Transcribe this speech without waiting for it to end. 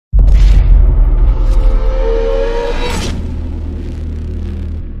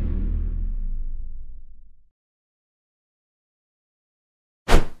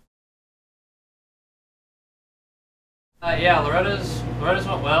Yeah, Loretta's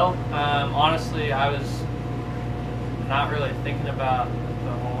went well. Honestly, I was not really thinking about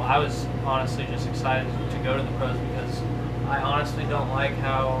the whole. I was honestly just excited to go to the pros because I honestly don't like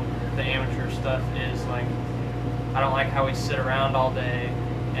how the amateur stuff is. Like, I don't like how we sit around all day,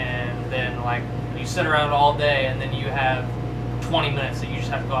 and then like you sit around all day, and then you have 20 minutes that you just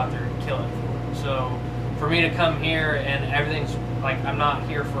have to go out there and kill it for. So for me to come here and everything's like, I'm not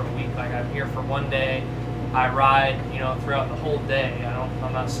here for a week. Like, I'm here for one day. I ride, you know, throughout the whole day.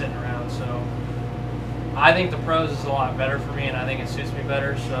 I'm not sitting around. So I think the pros is a lot better for me, and I think it suits me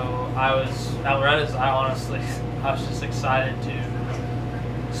better. So I was at Loretta's. I was just excited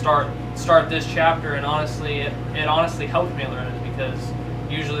to start this chapter, and honestly, it honestly helped me at Loretta's because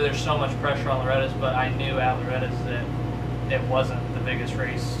usually there's so much pressure on Loretta's, but I knew at Loretta's that it wasn't the biggest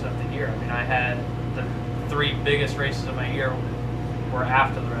race of the year. I mean, I had the 3 biggest races of my year were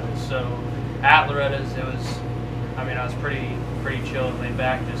after Loretta's. So at Loretta's, it was, I mean, I was pretty chill and laid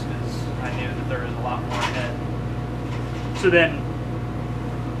back just because I knew that there was a lot more ahead. So then,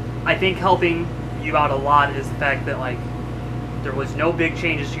 I think helping you out a lot is the fact that, like, there was no big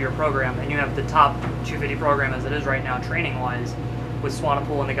changes to your program, and you have the top 250 program as it is right now, training-wise, with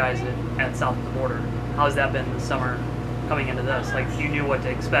Swanepoel and the guys at South of the Border. How's that been this summer coming into this? Like, you knew what to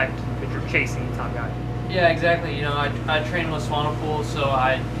expect because you're chasing the top guy. Yeah, exactly. You know, I train with Swanepoel, so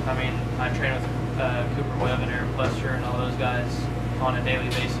I train with Cooper Webb and Aaron Plester and all those guys on a daily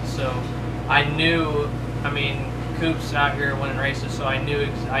basis. So I knew, I mean, Coop's out here winning races, so I knew,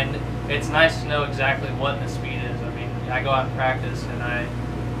 it's nice to know exactly what the speed is. I mean, I go out and practice, and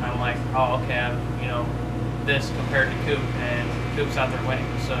I'm like, oh, okay, I'm, you know, this compared to Coop, and Coop's out there winning.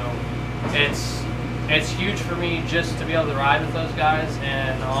 So it's huge for me just to be able to ride with those guys,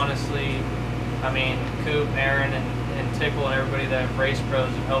 and honestly, I mean, Coop, Aaron, and Tickle, and everybody that have race pros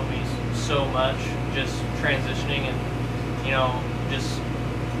have helped me so much, just transitioning and, you know, just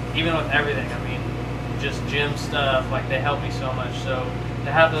even with everything. I mean, just gym stuff, like, they help me so much. So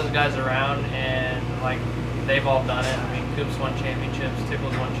to have those guys around, and like, they've all done it. I mean, Coop's won championships,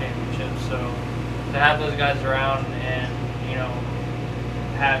 Tickle's won championships. So to have those guys around and, you know,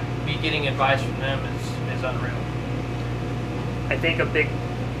 be getting advice from them is unreal. I think a big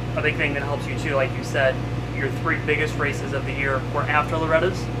thing that helps you too, like you said, your 3 biggest races of the year were after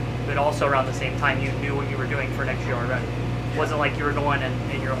Loretta's, but also around the same time you knew what you were doing for next year already. It wasn't like you were going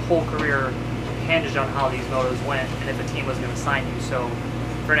and your whole career hinged on how these motos went and if a team was going to sign you. So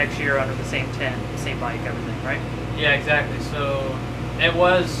for next year, under the same tent, same bike, everything, right? Yeah, exactly. So it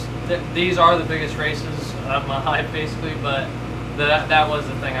was, these are the biggest races of my life, basically, but that was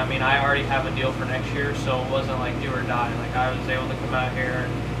the thing. I mean, I already have a deal for next year, so it wasn't like do or die. Like, I was able to come out here,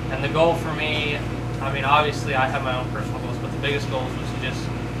 and the goal for me, I mean, obviously I have my own personal goals, but the biggest goals was to just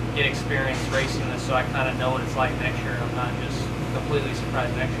get experience racing this so I kind of know what it's like next year. I'm not just completely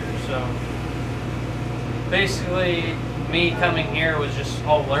surprised next year. So basically, me coming here was just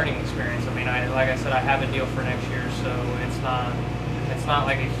all learning experience. I mean, like I said, I have a deal for next year, so it's not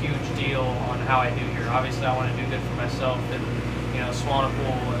like a huge deal on how I do here. Obviously, I want to do good for myself, and, you know,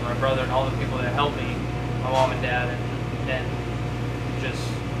 Swanepoel and my brother and all the people that help me, my mom and dad, and just,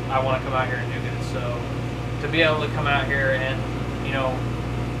 I want to come out here and do good. So to be able to come out here and, you know,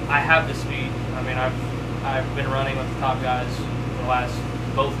 I have the speed. I mean, I've been running with the top guys for the last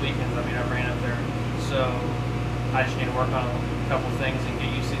both weekends. I mean, I ran up there. So I just need to work on a couple things and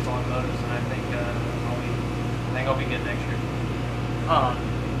get used to these long motos, and I think I'll be good next year.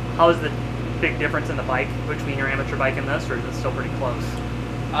 How is the big difference in the bike between your amateur bike and this, or is it still pretty close?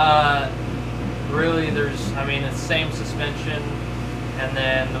 Really, I mean, it's the same suspension, and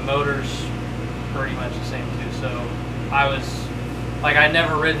then the motor's pretty much the same too. So I'd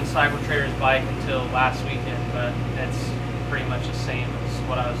never ridden Cycle Trader's bike until last weekend, but it's pretty much the same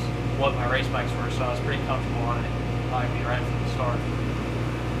as what my race bikes were, so I was pretty comfortable on it. I mean, right from the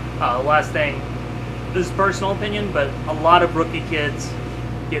start. Last thing, this is personal opinion, but a lot of rookie kids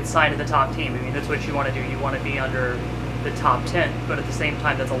get signed to the top team. I mean, that's what you want to do. You want to be under the top 10, but at the same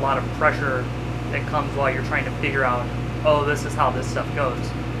time, that's a lot of pressure that comes while you're trying to figure out, oh, this is how this stuff goes.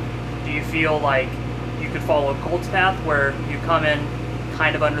 Do you feel like you could follow Colt's path where you come in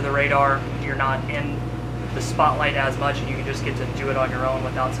kind of under the radar, you're not in the spotlight as much, and you can just get to do it on your own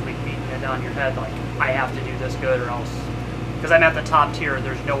without somebody beating it down your head, like, I have to do this good or else, because I'm at the top tier,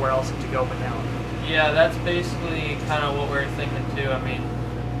 there's nowhere else to go but down. Yeah, that's basically kind of what we were thinking too. I mean,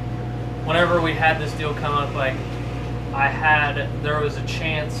 whenever we had this deal come up, like, there was a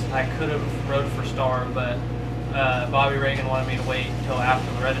chance I could have rode for Star, but Bobby Reagan wanted me to wait until after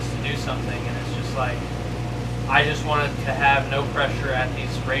Loretta's to do something, and it's just like, I just wanted to have no pressure at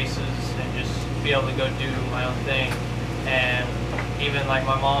these races and just be able to go do my own thing. And even like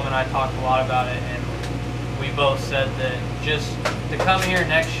my mom and I talked a lot about it, and we both said that just to come here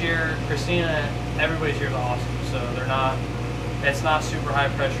next year, Christina, everybody's here is awesome. So it's not super high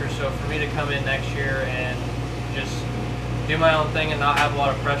pressure. So for me to come in next year and just do my own thing and not have a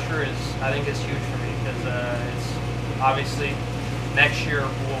lot of pressure I think is huge for me, because it's obviously next year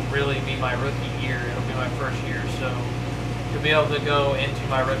will really be my rookie year. It'll be my first year. So to be able to go into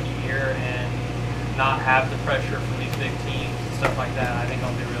my rookie year and not have the pressure from these big teams and stuff like that, I think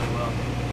I'll do really